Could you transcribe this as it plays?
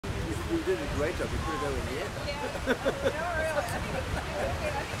You did a great job. You put it over in the air.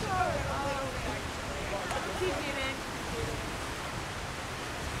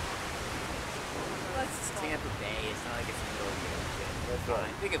 Tampa Bay, it's not like it's the middle of the ocean. That's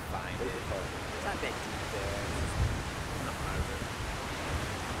fine. We can find it. It's not that deep there. It's not harbor.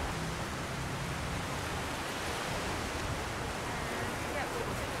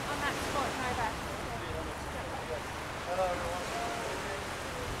 On that spot, Novak. Hello everyone.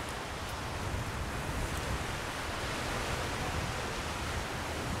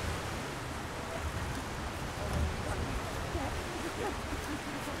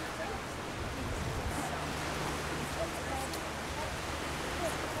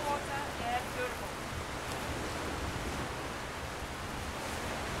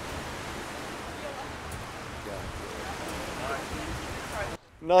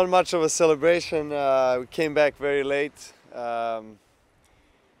 Not much of a celebration. We came back very late.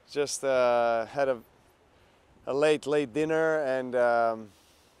 Just had a late dinner and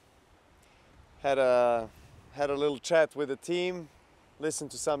had a little chat with the team,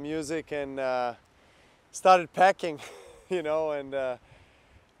 listened to some music, and started packing, you know, and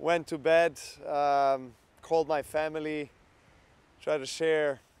went to bed. Called my family, tried to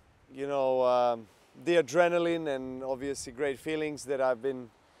share, you know, the adrenaline and obviously great feelings that I've been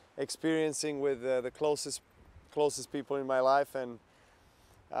experiencing with the closest people in my life, and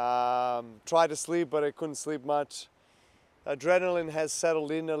tried to sleep, but I couldn't sleep much. Adrenaline has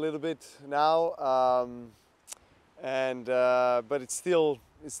settled in a little bit now, but it still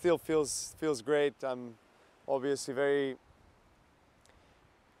feels great. I'm obviously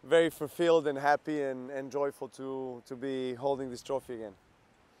very fulfilled and happy and joyful to be holding this trophy again.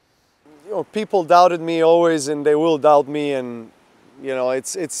 You know, people doubted me always, and they will doubt me, and you know, I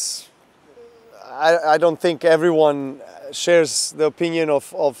don't think everyone shares the opinion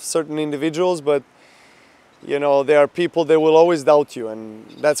of certain individuals, but you know, there are people that will always doubt you, and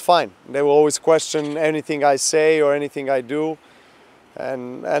that's fine. They will always question anything I say or anything I do,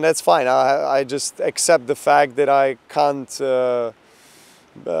 and that's fine. I just accept the fact that I can't you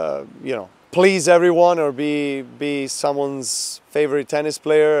know, please everyone or be someone's favorite tennis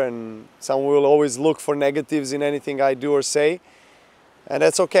player, and someone will always look for negatives in anything I do or say, and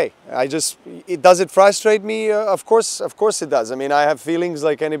that's okay. Does it frustrate me? Of course it does. I mean, I have feelings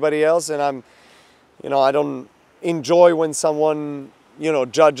like anybody else, and you know, I don't enjoy when someone, you know,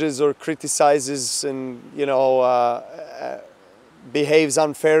 judges or criticizes and, you know, behaves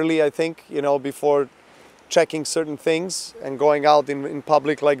unfairly, I think, you know, before checking certain things and going out in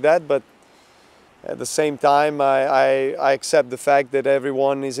public like that. But at the same time, I accept the fact that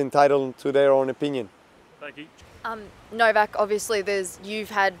everyone is entitled to their own opinion. Thank you. Novak, obviously you've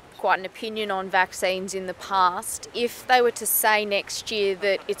had quite an opinion on vaccines in the past. If they were to say next year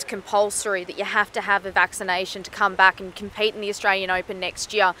that it's compulsory, that you have to have a vaccination to come back and compete in the Australian Open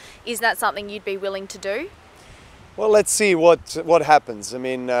next year, is that something you'd be willing to do? Well, let's see what happens. I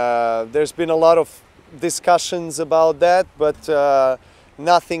mean, there's been a lot of discussions about that, but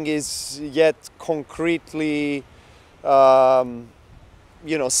nothing is yet concretely,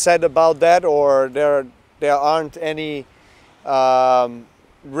 you know, said about that, or there aren't any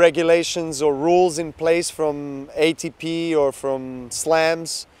regulations or rules in place from ATP or from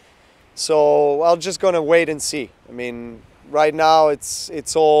slams. So I'm just gonna wait and see. I mean, right now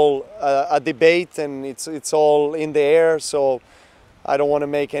it's all a debate, and it's all in the air. So I don't want to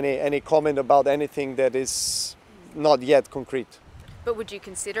make any comment about anything that is not yet concrete. But would you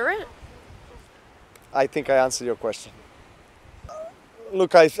consider it? I think I answered your question.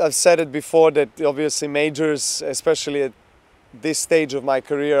 Look, I've said it before that obviously majors, especially at this stage of my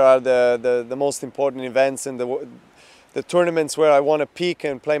career, are the most important events and the tournaments where I want to peak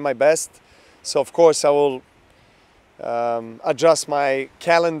and play my best. So of course I will adjust my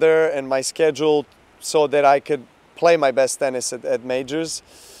calendar and my schedule so that I could play my best tennis at majors.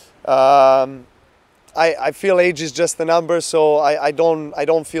 I feel age is just a number, so I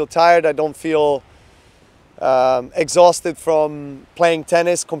don't feel tired. I don't feel exhausted from playing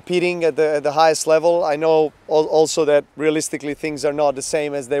tennis, competing at the highest level. I know also that realistically things are not the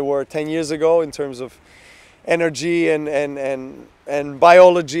same as they were 10 years ago in terms of energy and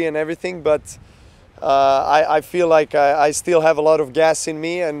biology and everything, but I feel like I still have a lot of gas in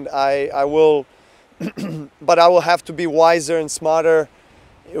me, and I will but I will have to be wiser and smarter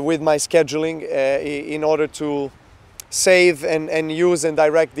with my scheduling in order to save and use and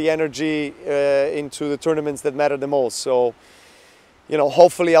direct the energy into the tournaments that matter the most. So, you know,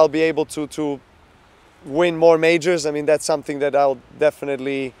 hopefully I'll be able to win more majors. I mean, that's something that I'll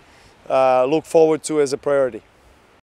definitely look forward to as a priority.